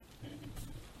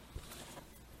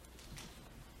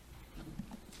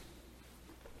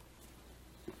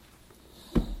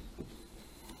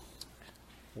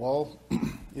Well,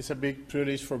 it's a big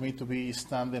privilege for me to be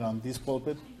standing on this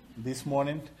pulpit this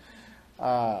morning.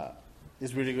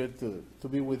 It's really good to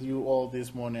be with you all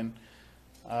this morning.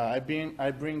 I bring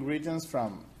greetings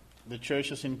from the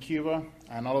churches in Cuba,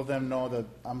 and all of them know that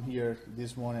I'm here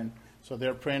this morning. So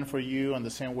they're praying for you in the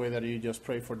same way that you just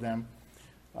pray for them.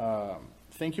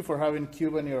 Thank you for having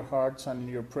Cuba in your hearts and in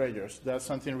your prayers. That's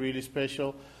something really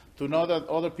special, to know that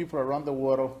other people around the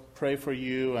world pray for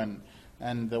you, and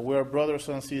we're brothers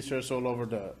and sisters all over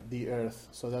the earth.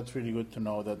 So that's really good to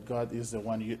know that God is the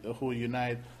one who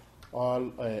unites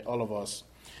all of us.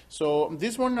 So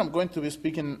this morning I'm going to be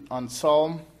speaking on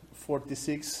Psalm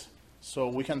 46. So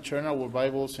we can turn our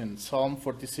Bibles in Psalm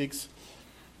 46.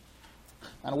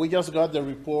 And we just got the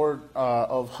report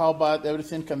of how bad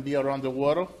everything can be around the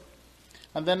world.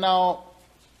 And then now,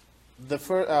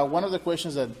 one of the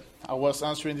questions that I was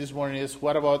answering this morning is,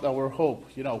 what about our hope?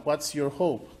 What's your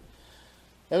hope?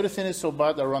 Everything is so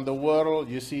bad around the world.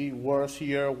 You see wars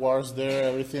here, wars there,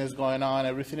 everything is going on,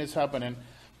 everything is happening.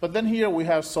 But then here we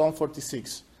have Psalm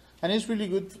 46. And it's really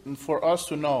good for us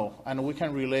to know, and we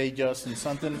can relate just in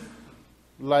something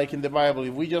like in the Bible.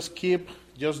 If we just keep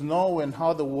just knowing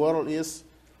how the world is,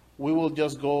 we will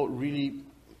just go really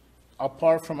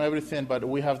apart from everything, but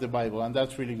we have the Bible, and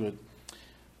that's really good.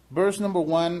 Verse number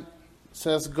 1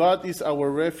 says, God is our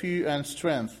refuge and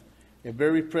strength, a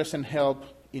very present help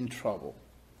in trouble.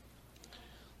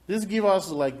 This gives us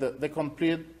like the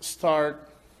complete start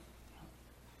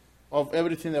of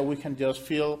everything that we can just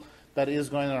feel that is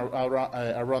going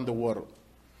around the world.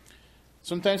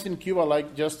 Sometimes in Cuba, I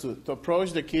like just to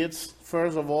approach the kids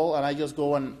first of all, and I just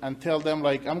go and tell them,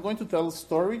 like, I'm going to tell a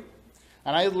story,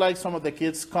 and I'd like some of the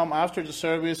kids come after the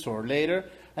service or later,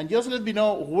 and just let me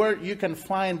know where you can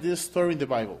find this story in the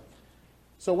Bible.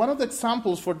 So one of the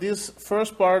examples for this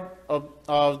first part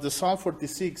of the Psalm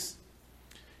 46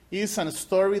 is a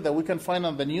story that we can find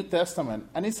on the New Testament.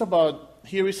 And it's about,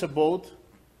 here is a boat.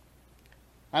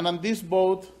 And on this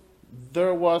boat,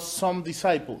 there was some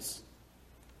disciples.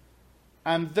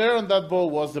 And there on that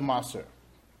boat was the master.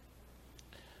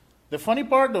 The funny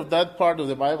part of that part of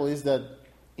the Bible is that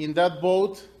in that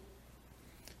boat,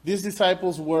 these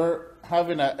disciples were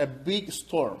having a big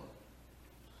storm.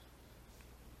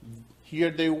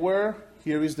 Here they were,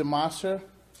 here is the master.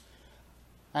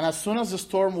 And as soon as the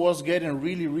storm was getting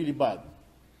really, really bad,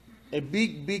 a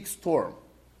big, big storm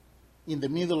in the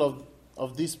middle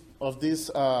of this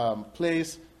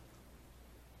place,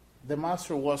 the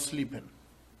master was sleeping.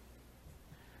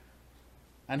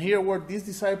 And here were these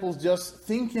disciples just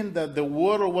thinking that the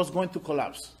world was going to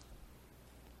collapse.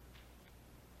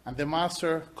 And the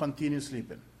master continued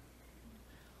sleeping.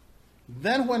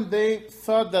 Then when they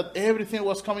thought that everything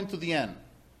was coming to the end,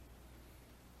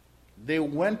 they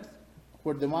went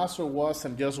where the master was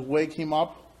and just wake him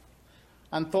up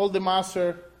and told the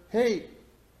master, hey,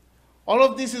 all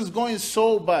of this is going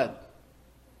so bad.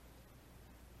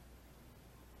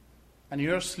 And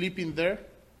you're sleeping there?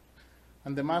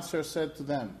 And the master said to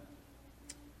them,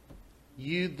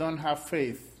 you don't have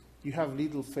faith. You have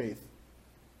little faith.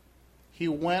 He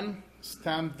went,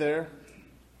 stand there,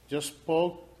 just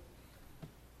spoke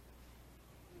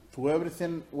to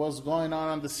everything was going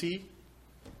on the sea,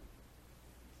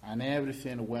 and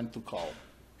everything went to calm.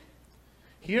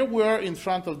 Here we are in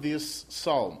front of this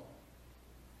psalm,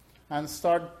 and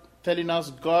start telling us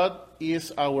God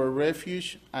is our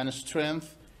refuge and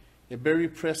strength, a very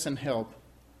present help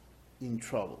in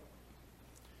trouble.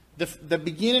 The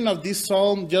beginning of this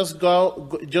psalm, just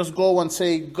go and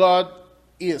say God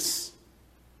is.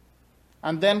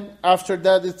 And then after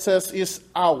that it says is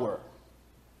our.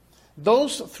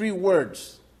 Those three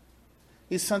words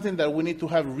is something that we need to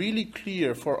have really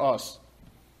clear for us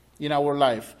in our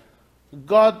life.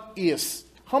 God is.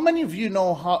 How many of you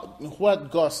know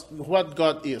what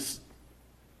God is?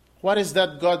 What is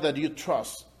that God that you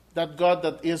trust? That God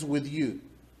that is with you?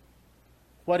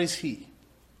 What is He?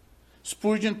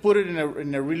 Spurgeon put it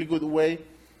in a really good way.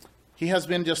 He has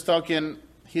been just talking.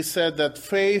 He said that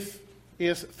faith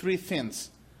is three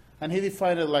things, and he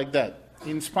defined it like that.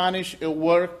 In Spanish,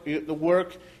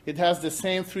 it has the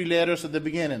same three letters at the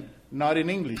beginning, not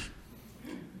in English.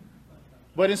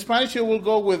 But in Spanish, it will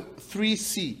go with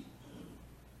 3C.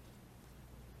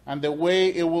 And the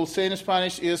way it will say in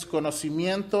Spanish is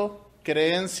conocimiento,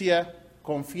 creencia,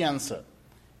 confianza.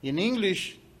 In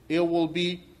English, it will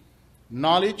be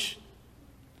knowledge,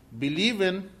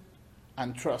 believing,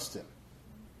 and trusting.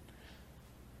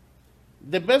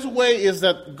 The best way is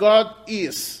that God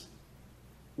is.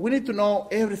 We need to know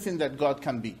everything that God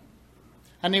can be.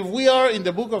 And if we are in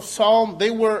the book of Psalm,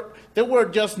 they were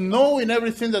just knowing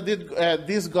everything that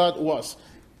this God was.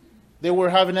 They were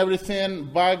having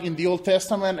everything back in the Old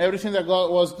Testament, everything that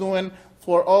God was doing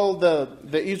for all the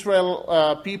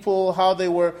Israel people, how they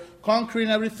were conquering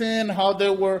everything, how they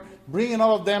were bringing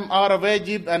all of them out of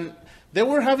Egypt, and they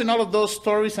were having all of those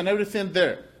stories and everything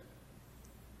there.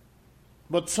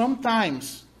 But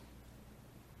sometimes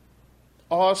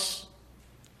us,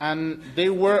 and they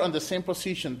were on the same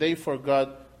position, they forgot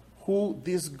who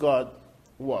this God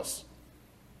was.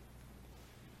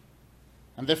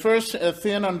 And the first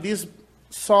thing on this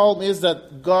psalm is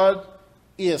that God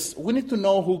is. We need to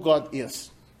know who God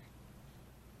is.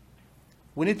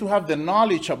 We need to have the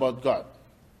knowledge about God.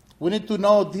 We need to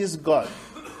know this God,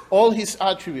 all his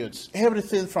attributes,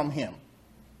 everything from him.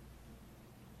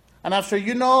 And after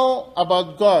you know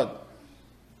about God,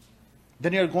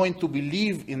 then you're going to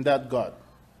believe in that God.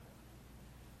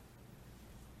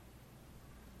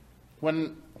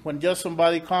 When just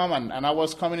somebody come, and I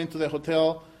was coming into the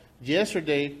hotel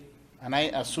yesterday, and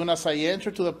as soon as I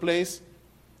entered to the place,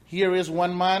 here is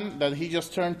one man that he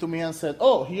just turned to me and said,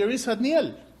 "Oh, here is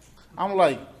Hadniel." I'm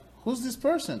like, who's this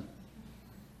person?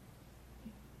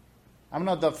 I'm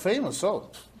not that famous, so.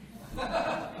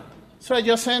 So I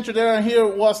just entered there, and here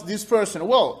was this person.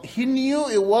 Well, he knew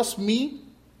it was me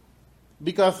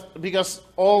because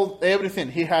everything.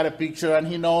 He had a picture, and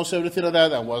he knows everything of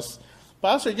that, and was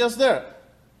pastor just there.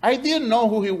 I didn't know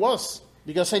who he was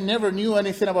because I never knew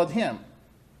anything about him.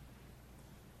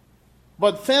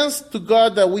 But thanks to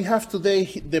God that we have today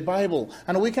the Bible,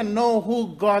 and we can know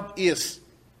who God is.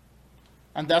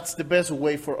 And that's the best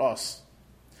way for us.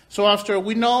 So after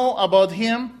we know about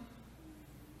him,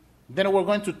 then we're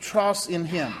going to trust in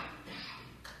him.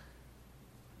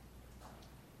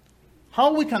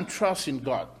 How we can trust in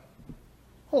God?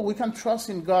 Oh, we can trust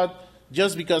in God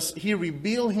just because he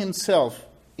revealed himself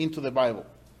into the Bible.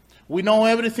 We know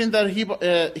everything that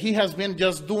he has been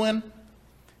just doing,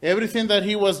 everything that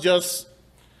he was just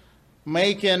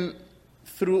making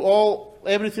through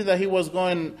everything that he was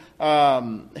going,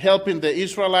 helping the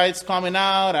Israelites coming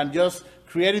out and just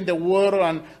creating the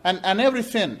world and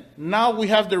everything. Now we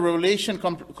have the revelation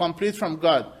complete from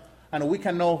God, and we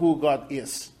can know who God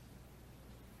is.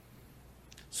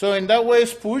 So in that way,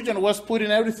 Spurgeon was putting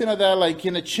everything of that like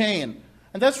in a chain.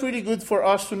 And that's really good for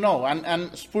us to know.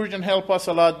 And Spurgeon helped us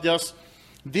a lot just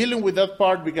dealing with that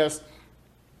part, because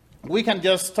we can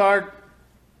just start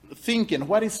thinking,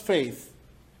 what is faith?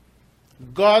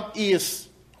 God is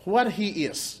what he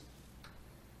is.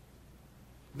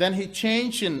 Then he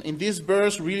changed in this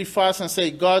verse really fast and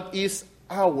say, God is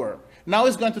our. Now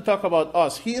he's going to talk about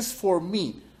us. He is for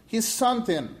me. He's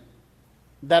something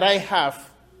that I have.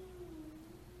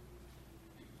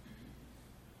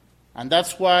 And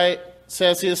that's why it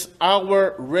says is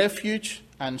our refuge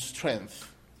and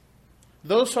strength.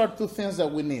 Those are two things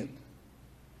that we need.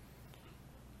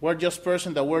 We're just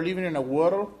person that we're living in a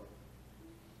world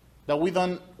that we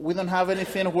don't have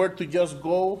anything where to just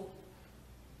go.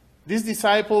 These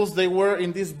disciples, they were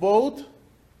in this boat,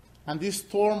 and this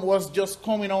storm was just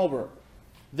coming over.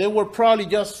 They were probably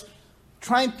just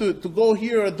trying to go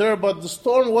here or there, but the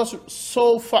storm was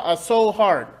so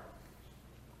hard.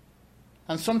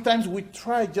 And sometimes we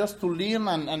try just to lean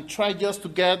and try just to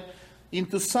get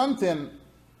into something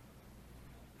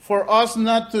for us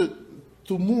not to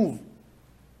move.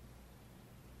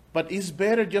 But it's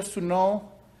better just to know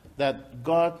that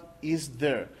God is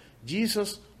there.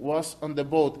 Jesus was on the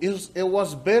boat. It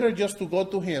was better just to go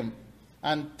to him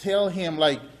and tell him,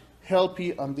 like, help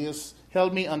me on this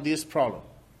problem.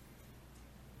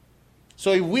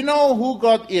 So if we know who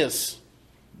God is,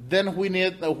 then we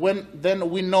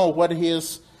know what he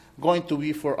is going to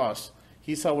be for us.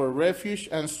 He's our refuge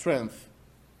and strength,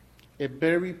 a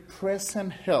very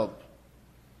present help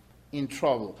in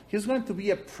trouble. He's going to be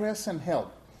a present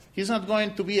help. He's not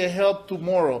going to be a help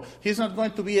tomorrow. He's not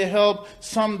going to be a help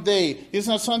someday. It's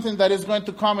not something that is going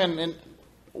to come in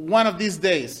one of these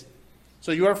days.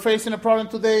 So you are facing a problem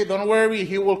today, don't worry,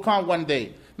 he will come one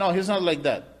day. No, he's not like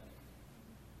that.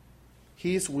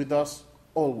 He's with us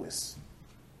always.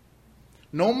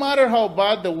 No matter how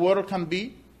bad the world can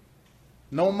be,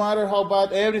 no matter how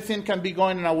bad everything can be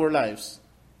going in our lives,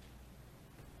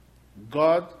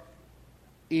 God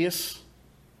is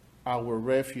our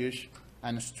refuge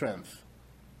and strength,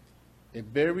 a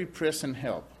very present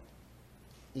help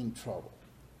in trouble.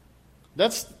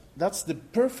 That's the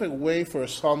perfect way for a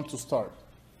psalm to start.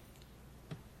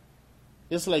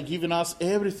 It's like giving us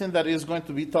everything that is going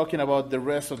to be talking about the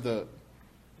rest of the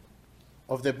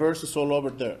verses all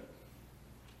over there.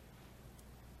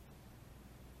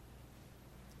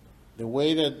 The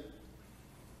way that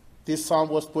this psalm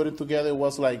was put together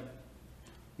was like,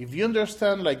 if you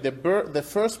understand like the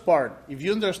first part, if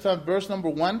you understand verse number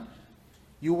 1,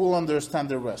 you will understand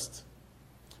the rest.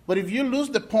 But if you lose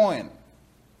the point,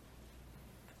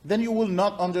 then you will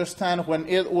not understand when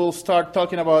it will start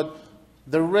talking about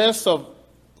the rest of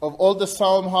all the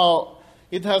psalm, how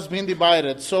it has been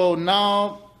divided. So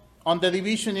now on the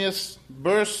division is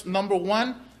verse number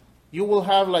 1, you will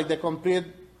have like the complete,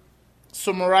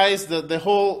 summarize the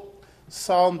whole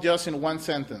psalm just in one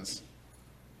sentence.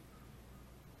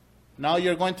 Now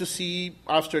you're going to see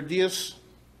after this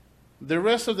the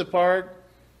rest of the part,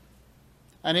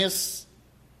 and is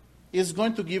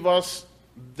going to give us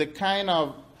the kind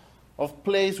of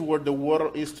place where the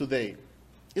world is today.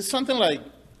 It's something like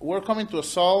we're coming to a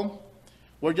psalm,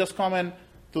 we're just coming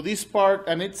to this part,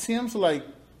 and it seems like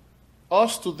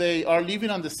us today are living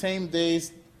on the same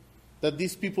days that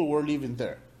these people were living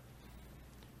there.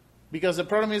 Because the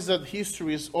problem is that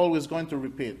history is always going to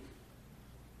repeat.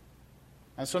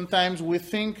 And sometimes we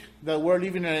think that we're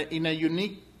living in a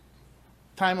unique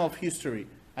time of history,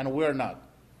 and we're not.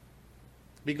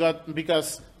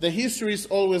 Because the history is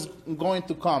always going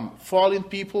to come. Fallen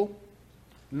people,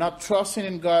 not trusting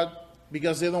in God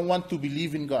because they don't want to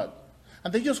believe in God.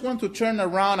 And they just want to turn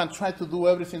around and try to do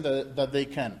everything that they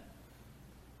can.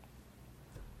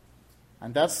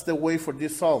 And that's the way for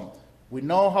this psalm. We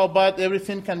know how bad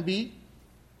everything can be.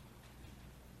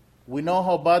 We know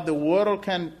how bad the world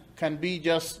can be,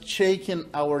 just shaking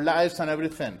our lives and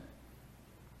everything.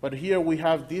 But here we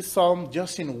have this psalm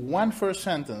just in one first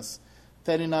sentence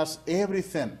telling us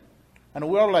everything. And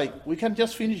we are like, we can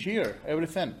just finish here,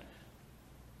 everything.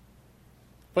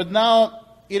 But now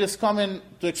it is coming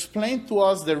to explain to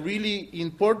us the really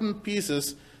important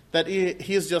pieces that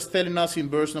he is just telling us in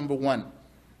verse number 1.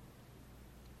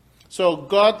 So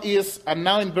God is, and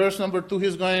now in verse number 2,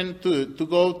 he's going to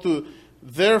go to,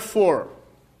 therefore,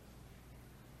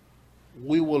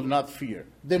 we will not fear.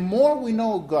 The more we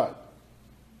know God,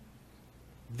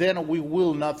 then we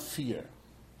will not fear.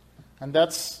 And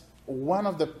that's one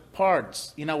of the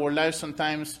parts in our lives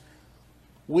sometimes.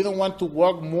 We don't want to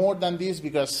walk more than this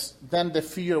because then the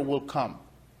fear will come.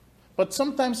 But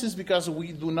sometimes it's because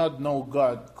we do not know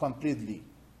God completely.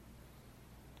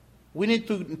 We need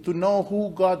to know who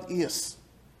God is.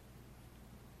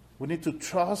 We need to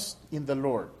trust in the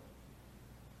Lord.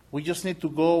 We just need to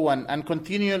go and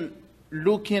continue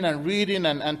looking and reading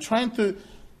and trying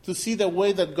to see the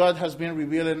way that God has been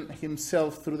revealing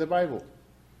himself through the Bible.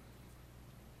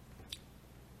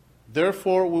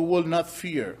 Therefore, we will not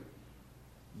fear,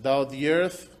 though the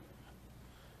earth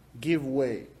give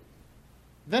way.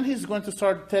 Then he's going to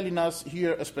start telling us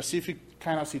here a specific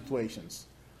kind of situations.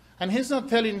 And he's not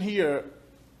telling here,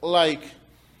 like,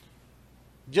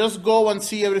 just go and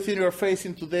see everything you're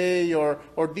facing today, or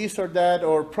this or that,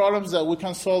 or problems that we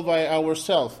can solve by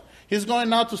ourselves. He's going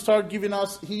now to start giving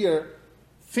us here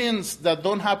things that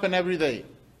don't happen every day.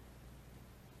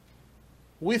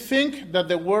 We think that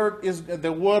the world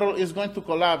is going to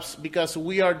collapse because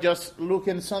we are just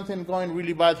looking something going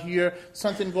really bad here,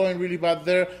 something going really bad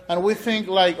there, and we think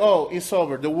like, oh, it's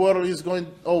over. The world is going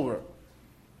over.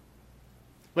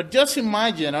 But just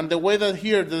imagine, on the way that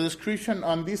here the description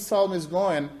on this psalm is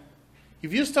going,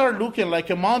 if you start looking like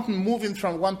a mountain moving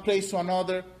from one place to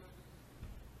another,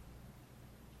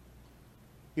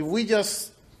 if we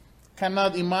just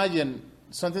cannot imagine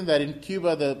something that in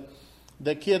Cuba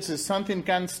the kids is something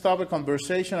can stop a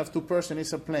conversation of two persons,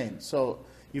 it's a plane. So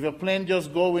if a plane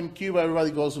just go in Cuba, everybody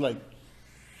goes like.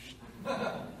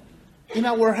 In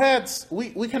our heads,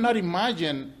 we cannot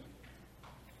imagine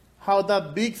how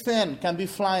that big thing can be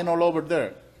flying all over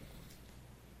there.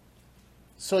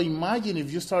 So imagine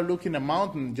if you start looking at a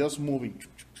mountain just moving.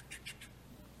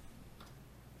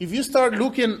 If you start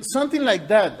looking something like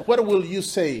that, what will you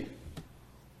say?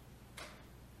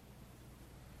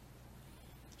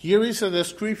 Here is a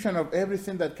description of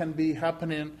everything that can be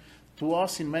happening to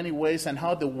us in many ways and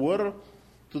how the world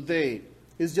today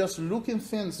is just looking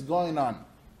things going on.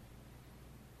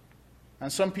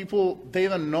 And some people, they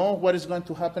don't know what is going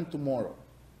to happen tomorrow.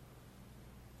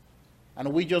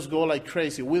 And we just go like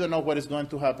crazy. We don't know what is going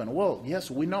to happen. Well, yes,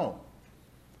 we know.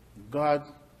 God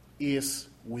is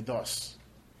with us.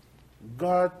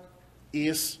 God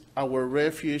is our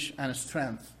refuge and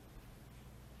strength.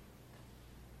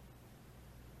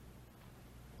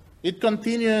 It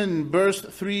continues in verse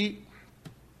 3,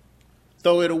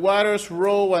 though the waters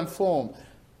roar and foam.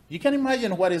 You can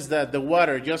imagine what is that, the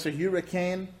water, just a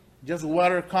hurricane, just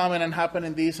water coming and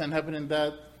happening this and happening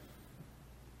that.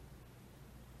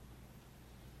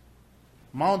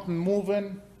 Mountain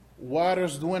moving,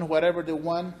 waters doing whatever they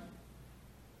want.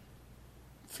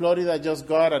 Florida just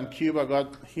got and Cuba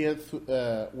got hit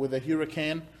with a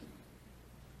hurricane.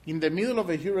 In the middle of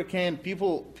a hurricane,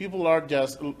 people are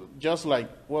just like,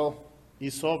 well,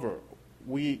 it's over.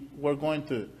 We're going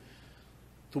to,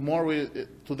 tomorrow,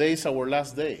 today is our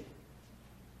last day.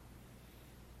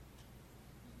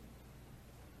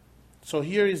 So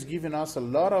here is giving us a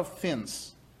lot of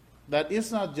things. That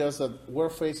it's not just that we're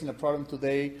facing a problem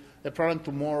today, a problem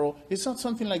tomorrow. It's not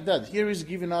something like that. Here is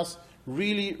giving us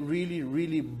really, really,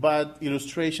 really bad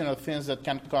illustration of things that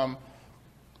can come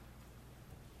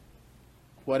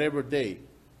whatever day.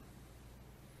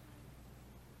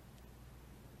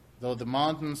 Though the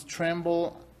mountains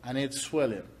tremble and it's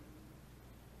swelling.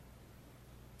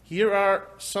 Here are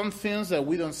some things that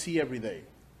we don't see every day.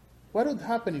 What would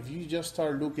happen if you just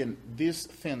start looking these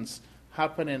things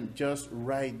happening just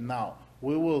right now?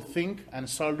 We will think and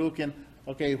start looking,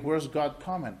 okay, where's God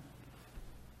coming?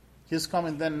 He's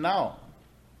coming then now.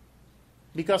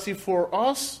 Because if for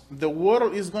us, the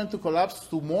world is going to collapse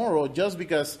tomorrow just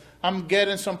because I'm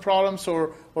getting some problems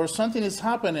or something is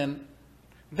happening,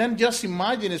 then just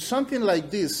imagine if something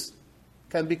like this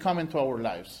can be coming to our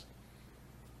lives.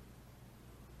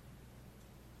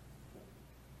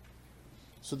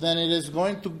 So then it is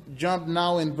going to jump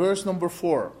now in verse number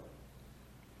 4.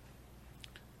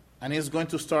 And it's going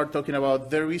to start talking about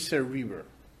there is a river.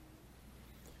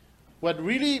 What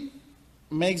really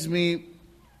makes me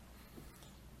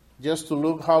just to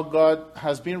look how God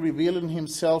has been revealing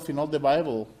himself in all the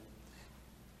Bible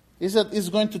is that it's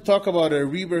going to talk about a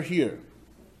river here.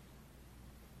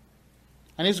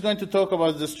 And it's going to talk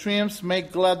about the streams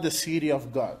make glad the city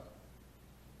of God.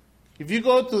 If you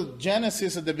go to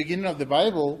Genesis at the beginning of the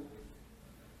Bible,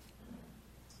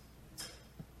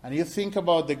 and you think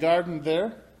about the garden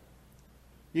there,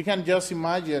 you can just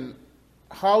imagine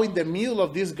how in the middle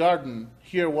of this garden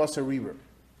here was a river.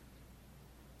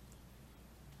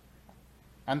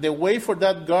 And the way for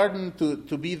that garden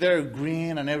to be there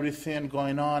green and everything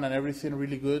going on and everything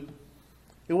really good,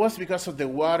 it was because of the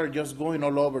water just going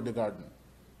all over the garden.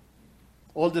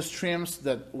 All the streams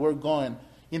that were going.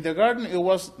 In the garden, it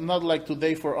was not like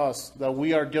today for us, that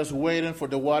we are just waiting for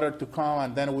the water to come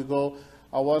and then we go.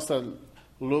 I was at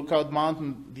Lookout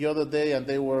Mountain the other day and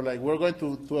they were like, we're going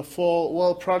to a fall.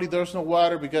 Well, probably there's no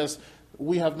water because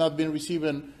we have not been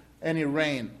receiving any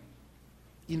rain.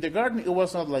 In the garden, it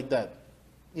was not like that.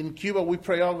 In Cuba, we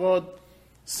pray, oh God,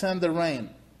 send the rain.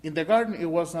 In the garden, it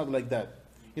was not like that.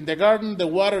 In the garden, the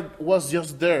water was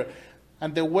just there.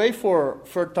 And the way for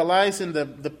fertilizing the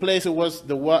place, it was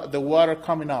the water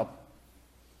coming up.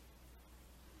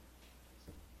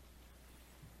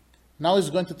 Now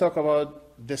it's going to talk about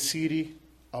the city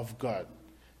of God.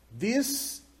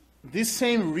 This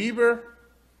same river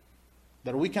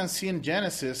that we can see in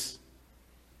Genesis,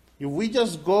 if we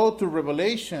just go to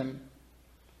Revelation,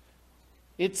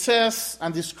 it says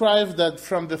and describes that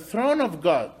from the throne of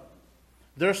God,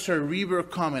 there's a river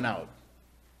coming out.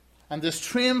 And the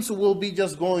streams will be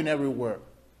just going everywhere.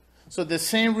 So the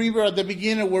same river at the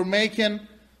beginning we're making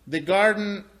the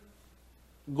garden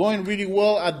going really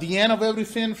well. At the end of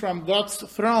everything from God's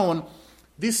throne,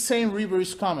 this same river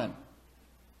is coming.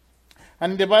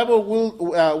 And in the Bible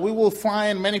we will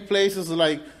find many places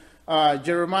like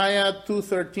Jeremiah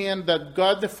 2:13 that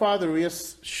God the Father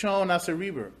is shown as a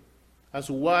river, as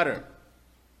water.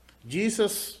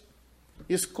 Jesus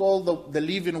is called the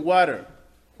living water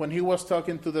when he was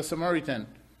talking to the Samaritan.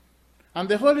 And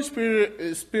the Holy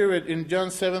Spirit in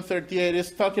John 7:38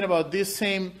 is talking about this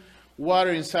same water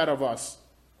inside of us.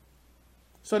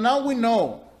 So now we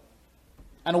know,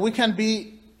 and we can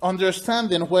be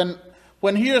understanding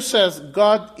when here says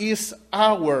God is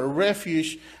our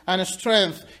refuge and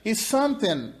strength, it's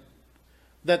something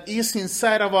that is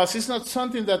inside of us. It's not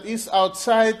something that is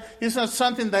outside. It's not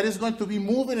something that is going to be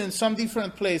moving in some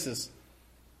different places.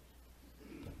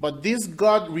 But this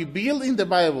God revealed in the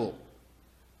Bible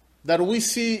that we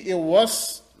see it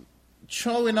was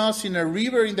showing us in a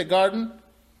river in the garden.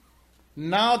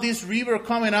 Now this river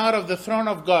coming out of the throne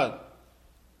of God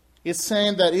is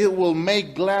saying that it will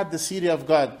make glad the city of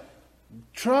God.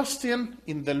 Trusting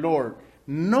in the Lord,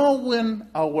 knowing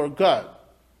our God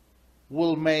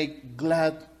will make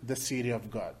glad the city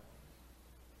of God.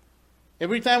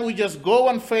 Every time we just go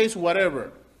and face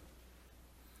whatever,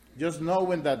 just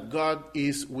knowing that God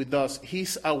is with us.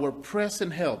 He's our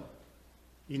present help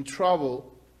in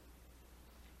trouble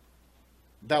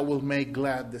that will make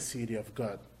glad the city of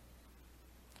God.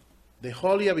 The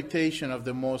holy habitation of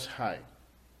the Most High.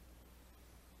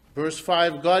 Verse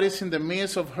 5, God is in the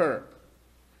midst of her.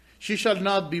 She shall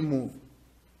not be moved.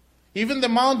 Even the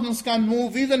mountains can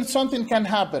move, even something can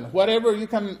happen, whatever you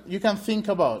can think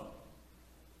about.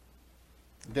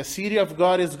 The city of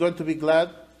God is going to be glad.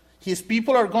 His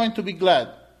people are going to be glad.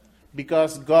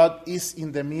 because God is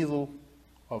in the middle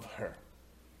of her.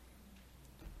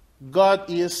 God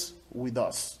is with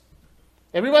us.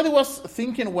 Everybody was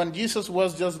thinking when Jesus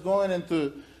was just going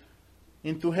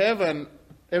into heaven,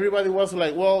 everybody was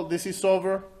like, well, this is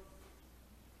over.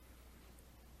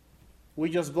 We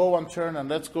just go and turn and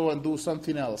let's go and do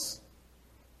something else.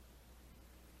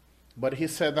 But he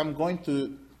said, I'm going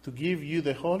to give you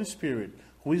the Holy Spirit,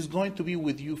 who is going to be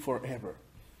with you forever.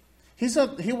 He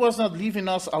was not leaving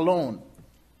us alone.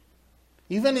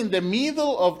 Even in the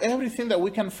middle of everything that we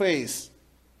can face,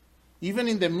 even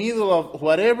in the middle of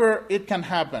whatever it can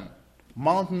happen,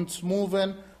 mountains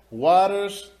moving,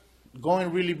 waters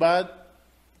going really bad,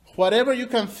 whatever you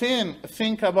can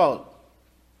think about,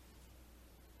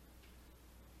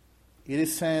 it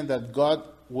is saying that God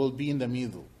will be in the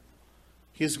middle.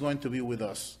 He's going to be with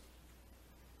us.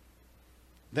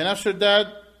 Then after that,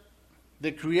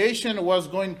 the creation was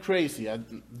going crazy.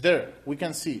 There, we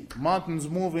can see mountains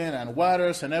moving and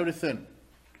waters and everything.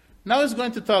 Now it's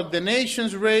going to talk, the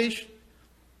nations rage,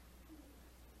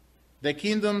 the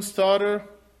kingdoms stutter,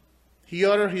 he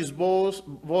uttered his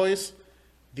voice,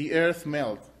 the earth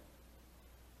melt.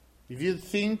 If you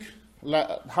think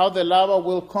how the lava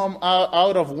will come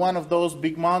out of one of those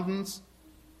big mountains,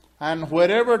 and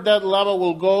wherever that lava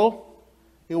will go,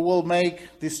 it will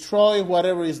destroy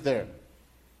whatever is there.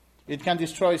 It can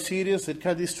destroy cities, it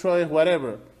can destroy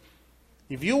whatever.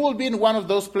 If you will be in one of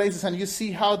those places and you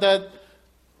see how that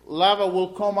lava will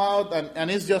come out and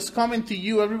it's just coming to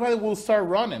you, everybody will start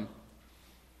running.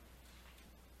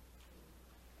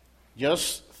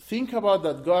 Just think about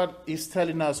that. God is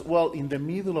telling us, well, in the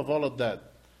middle of all of that,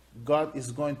 God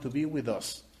is going to be with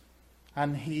us.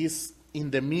 And He is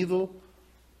in the middle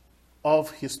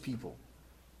of His people.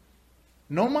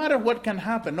 No matter what can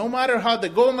happen, no matter how the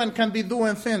government can be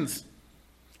doing things.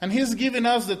 And He's giving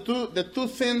us the two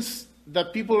things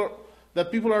that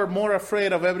people are more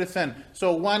afraid of everything.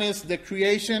 So one is the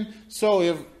creation. So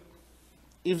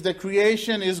if the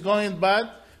creation is going bad,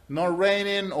 no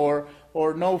raining or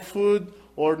no food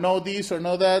or no this or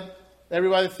no that,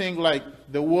 everybody think like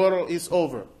the world is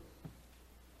over.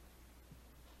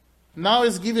 Now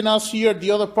it's giving us here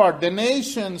the other part. The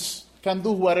nations can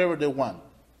do whatever they want.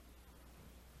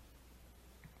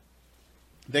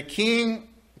 The king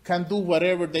can do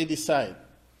whatever they decide.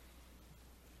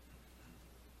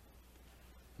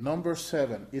 Number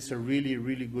 7 is a really,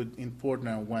 really good,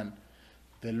 important one.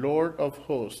 The Lord of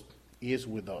hosts is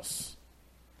with us.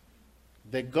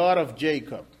 The God of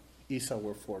Jacob is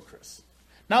our fortress.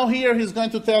 Now here he's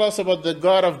going to tell us about the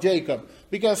God of Jacob,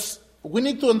 because we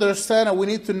need to understand and we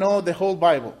need to know the whole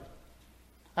Bible.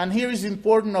 And here is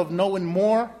important of knowing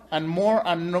more and more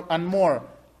and more,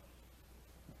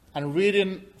 and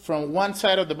reading from one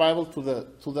side of the Bible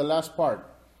to the last part.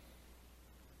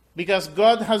 Because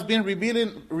God has been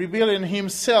revealing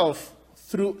Himself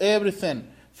through everything,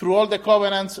 through all the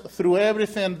covenants, through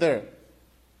everything there.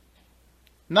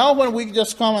 Now when we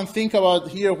just come and think about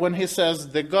here when He says,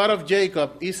 the God of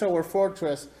Jacob is our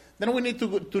fortress, then we need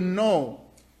to know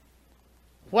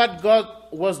what God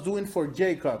was doing for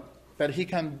Jacob, that He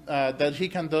can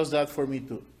do that for me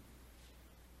too.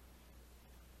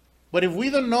 But if we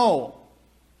don't know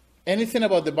anything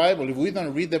about the Bible, if we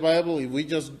don't read the Bible, if we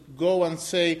just go and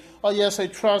say, oh yes, I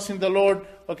trust in the Lord,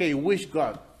 okay, which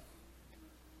God?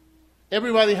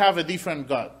 Everybody have a different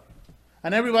God.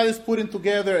 And everybody's putting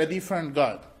together a different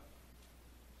God.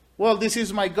 Well, this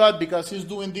is my God because He's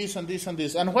doing this and this and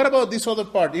this. And what about this other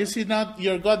part? Is He not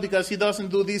your God because He doesn't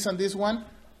do this and this one?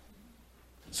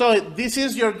 So this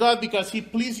is your God because He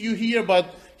pleased you here,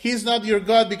 but He's not your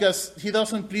God because He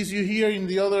doesn't please you here in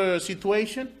the other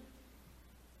situation?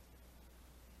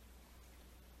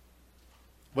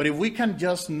 But if we can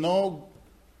just know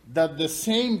that the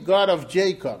same God of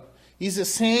Jacob is the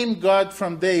same God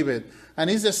from David, and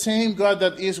is the same God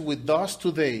that is with us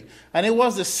today, and it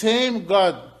was the same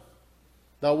God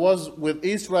that was with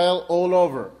Israel all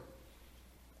over,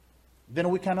 then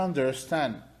we can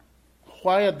understand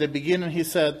why at the beginning He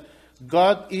said,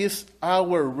 God is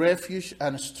our refuge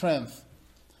and strength.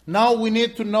 Now we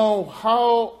need to know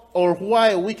how or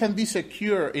why we can be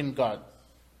secure in God.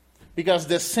 Because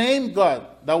the same God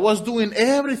that was doing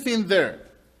everything there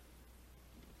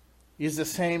is the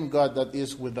same God that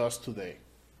is with us today.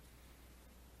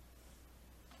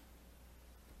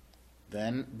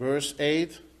 Then verse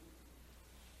 8,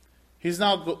 He's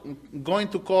now going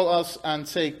to call us and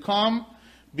say, come,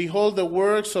 behold the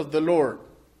works of the Lord,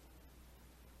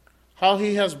 how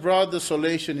He has brought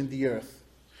desolation in the earth.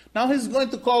 Now He's going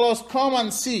to call us, come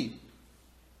and see.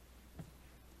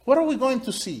 What are we going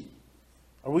to see?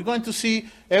 Are we going to see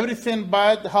everything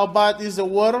bad, how bad is the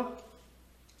water?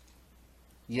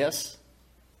 Yes.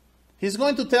 He's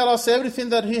going to tell us everything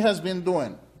that he has been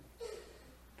doing.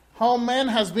 How man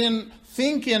has been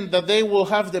thinking that they will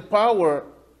have the power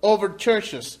over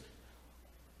churches.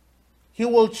 He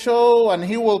will show and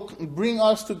he will bring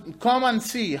us to come and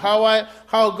see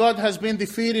how God has been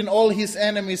defeating all his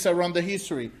enemies around the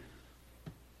history.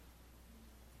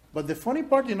 But the funny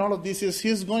part in all of this is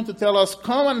he's going to tell us,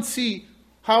 come and see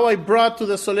how I brought to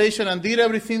desolation and did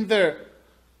everything there.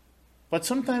 But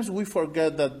sometimes we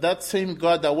forget that that same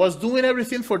God that was doing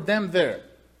everything for them there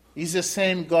is the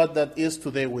same God that is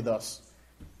today with us.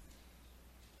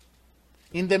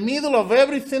 In the middle of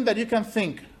everything that you can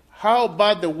think, how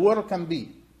bad the world can be,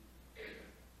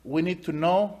 we need to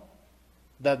know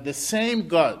that the same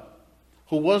God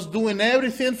who was doing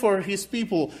everything for his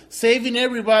people, saving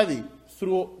everybody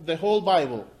through the whole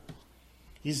Bible,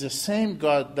 is the same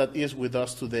God that is with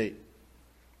us today.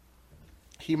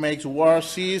 He makes war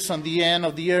cease on the end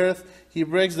of the earth. He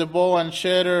breaks the bow and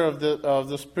shatter of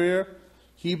the spear.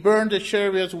 He burned the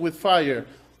chariots with fire.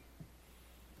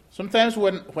 Sometimes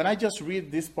when I just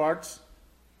read these parts,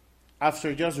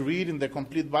 after just reading the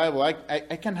complete Bible, I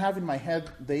can have in my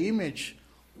head the image.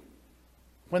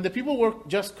 When the people were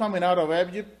just coming out of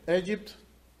Egypt,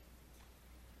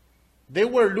 they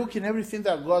were looking at everything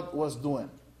that God was doing.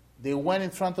 They went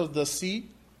in front of the sea,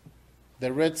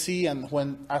 the Red Sea,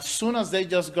 and as soon as they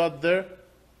just got there,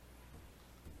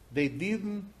 they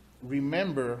didn't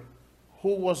remember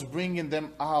who was bringing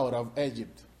them out of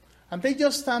Egypt. And they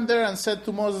just stand there and said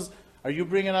to Moses, "Are you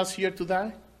bringing us here to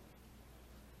die?"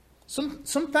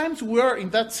 Sometimes we are in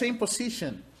that same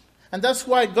position. And that's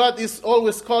why God is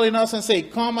always calling us and say,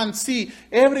 "Come and see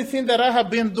everything that I have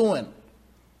been doing."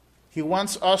 He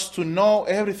wants us to know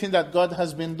everything that God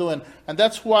has been doing. And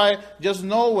that's why just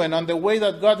knowing on the way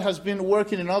that God has been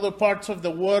working in other parts of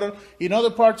the world, in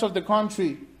other parts of the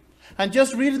country, and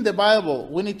just reading the Bible,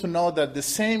 we need to know that the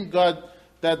same God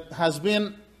that has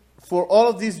been for all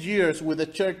of these years with the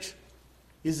church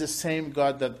is the same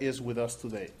God that is with us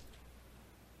today.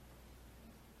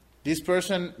 This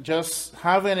person just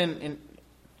having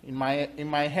in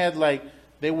my head like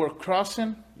they were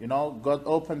crossing, God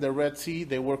opened the Red Sea,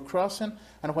 they were crossing,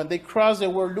 and when they crossed, they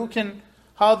were looking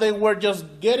how they were just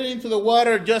getting into the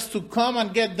water just to come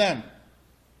and get them.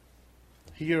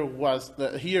 Here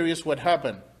is what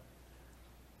happened.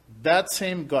 That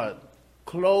same God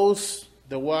closed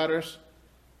the waters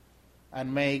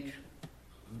and make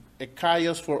a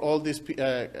chaos for all these,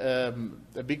 a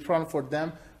big problem for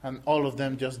them, and all of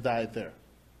them just died there.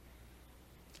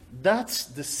 That's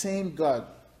the same God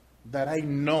that I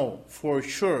know for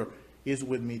sure is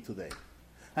with me today.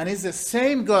 And it's the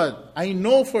same God I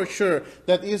know for sure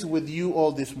that is with you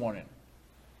all this morning.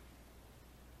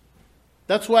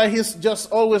 That's why he's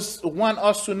just always want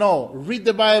us to know. Read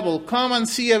the Bible. Come and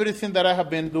see everything that I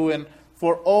have been doing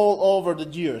for all over the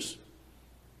years.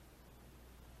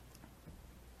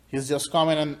 He's just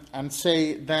coming and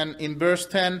say then in verse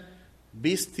 10,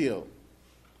 "Be still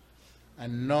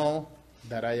and know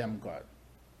that I am God."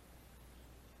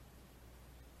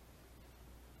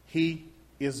 He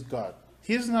is God.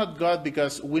 He's not God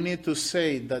because we need to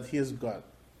say that he is God.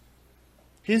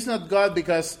 He's not God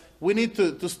because we need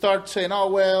to start saying, "Oh,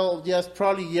 well, yes,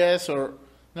 probably yes," or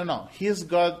no. He is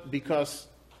God because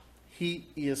he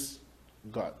is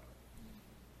God.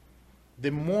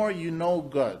 The more you know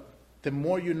God, the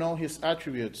more you know his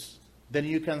attributes, then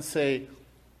you can say,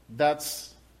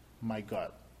 "That's my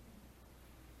God.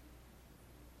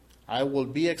 I will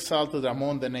be exalted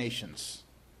among the nations.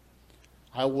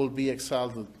 I will be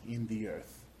exalted in the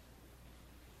earth."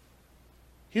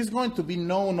 He's going to be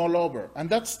known all over. And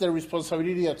that's the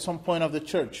responsibility at some point of the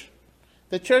church.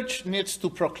 The church needs to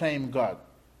proclaim God.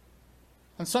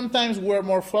 And sometimes we're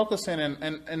more focusing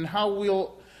on how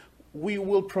we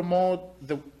will promote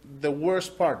the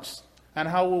worst parts, and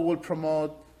how we will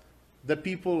promote the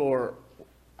people, or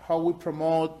how we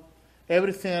promote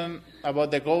everything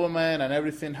about the government and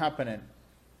everything happening.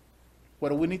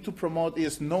 What we need to promote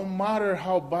is no matter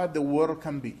how bad the world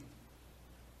can be,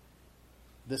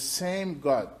 the same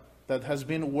God that has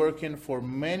been working for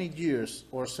many years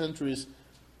or centuries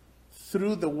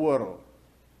through the world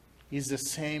is the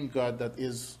same God that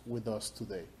is with us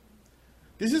today.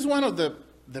 This is one of the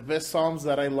best Psalms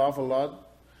that I love a lot.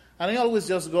 And I always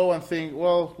just go and think,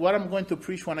 well, what I'm going to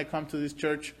preach when I come to this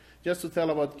church, just to tell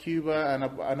about Cuba and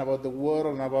about the world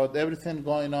and about everything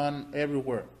going on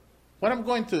everywhere. What I'm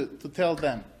going to tell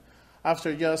them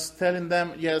after just telling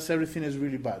them, yes, everything is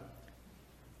really bad.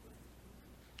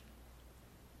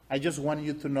 I just want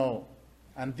you to know,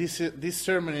 and this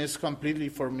sermon is completely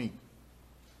for me.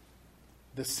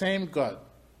 The same God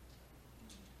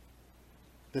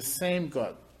The same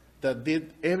God that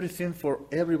did everything for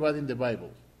everybody in the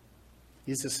Bible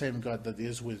is the same God that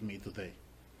is with me today.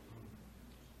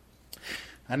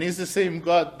 And it's the same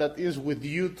God that is with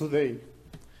you today.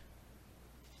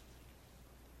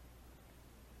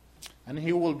 And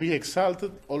he will be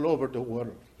exalted all over the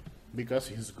world because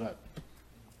he's God.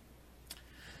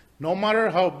 No matter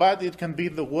how bad it can be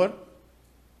in the world,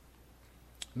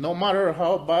 no matter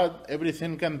how bad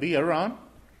everything can be around,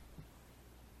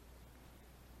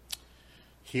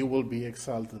 he will be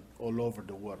exalted all over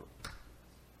the world.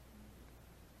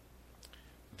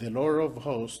 The Lord of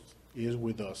hosts is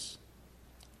with us.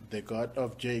 The God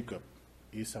of Jacob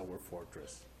is our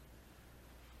fortress.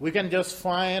 We can just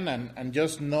find and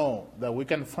just know that we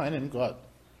can find in God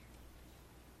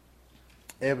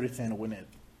everything we need.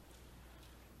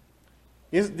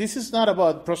 This is not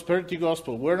about prosperity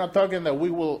gospel. We're not talking that we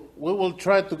will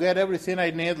try to get everything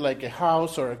I need, like a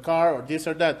house or a car or this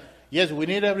or that. Yes, we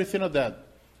need everything of that.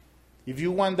 If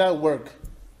you want that, work.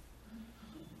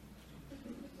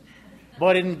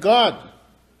 But in God,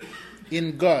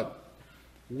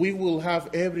 we will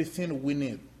have everything we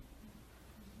need.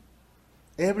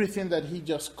 Everything that he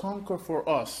just conquered for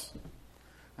us.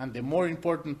 And the more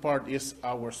important part is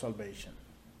our salvation.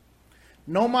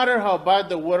 No matter how bad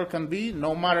the world can be,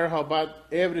 no matter how bad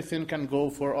everything can go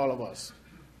for all of us,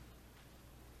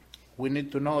 we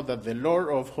need to know that the Lord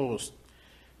of hosts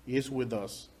is with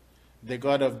us. The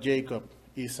God of Jacob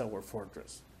is our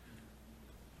fortress.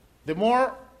 The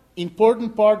more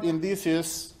important part in this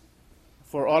is,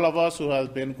 for all of us who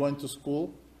have been going to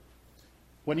school,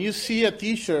 when you see a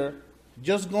teacher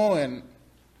just going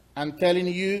and telling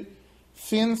you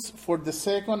things for the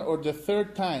second or the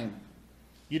third time,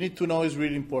 you need to know is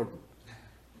really important.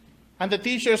 And the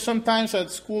teachers sometimes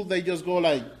at school, they just go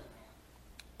like,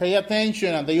 pay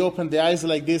attention, and they open the eyes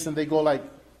like this, and they go like,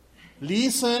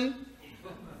 listen.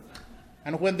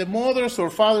 And when the mothers or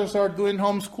fathers are doing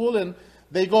homeschooling,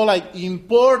 they go like,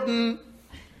 important.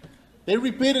 They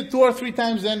repeat it 2 or 3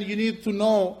 times, then you need to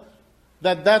know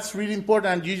that that's really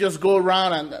important, and you just go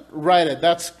around and write it.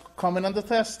 That's coming on the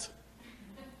test.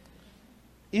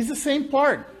 It's the same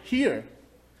part here.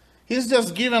 He's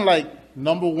just given like,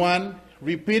 number 1,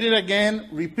 repeat it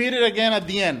again at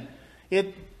the end.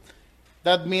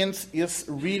 That means it's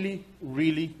really,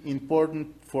 really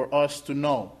important for us to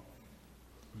know.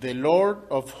 The Lord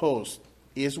of hosts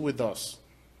is with us.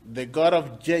 The God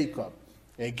of Jacob,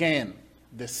 again,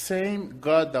 the same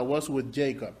God that was with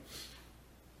Jacob.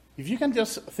 If you can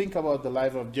just think about the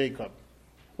life of Jacob,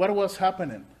 what was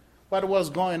happening? What was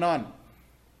going on?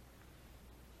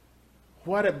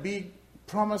 What a big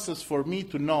promises for me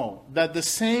to know that the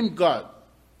same God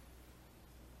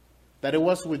that it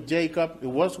was with Jacob, it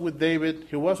was with David,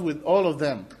 he was with all of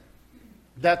them.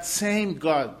 That same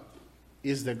God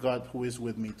is the God who is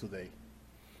with me today.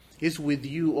 He's with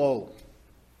you all.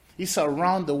 He's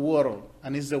around the world,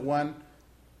 and he's the one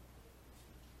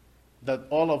that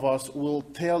all of us will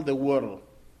tell the world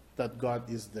that God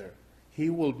is there. He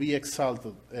will be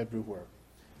exalted everywhere.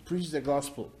 Preach the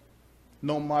gospel,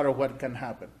 no matter what can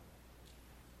happen.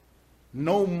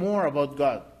 Know more about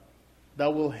God.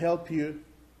 That will help you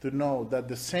to know that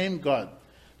the same God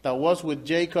that was with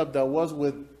Jacob, that was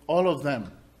with all of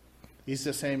them, is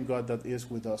the same God that is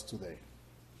with us today.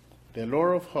 The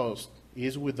Lord of hosts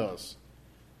is with us.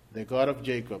 The God of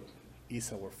Jacob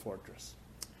is our fortress.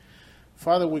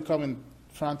 Father, we come in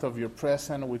front of your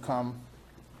presence. We come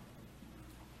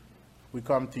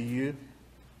to you,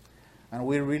 and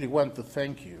we really want to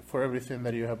thank you for everything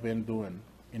that you have been doing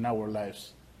in our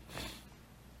lives.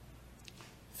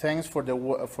 Thanks for the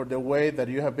way that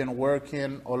you have been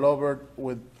working all over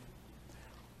with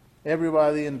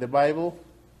everybody in the Bible.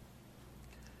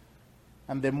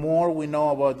 And the more we know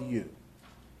about you,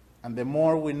 and the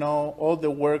more we know all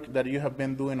the work that you have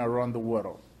been doing around the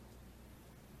world.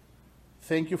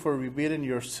 Thank you for revealing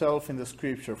yourself in the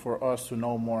scripture for us to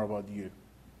know more about you.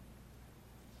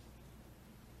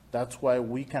 That's why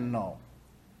we can know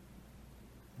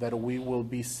that we will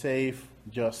be safe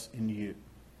just in you.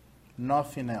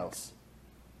 Nothing else.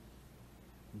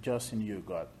 Just in you,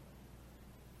 God.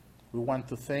 We want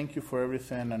to thank you for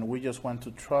everything, and we just want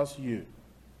to trust you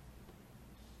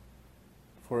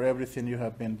for everything you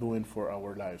have been doing for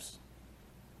our lives.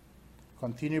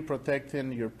 Continue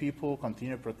protecting your people,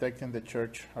 continue protecting the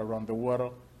church around the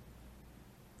world,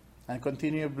 and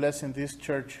continue blessing this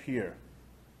church here.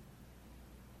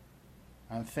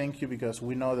 And thank you because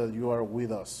we know that you are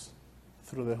with us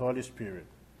through the Holy Spirit.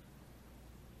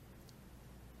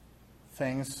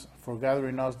 Thanks for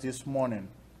gathering us this morning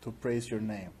to praise your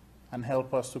name, and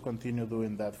help us to continue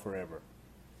doing that forever.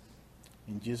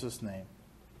 In Jesus' name,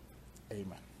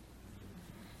 Amen.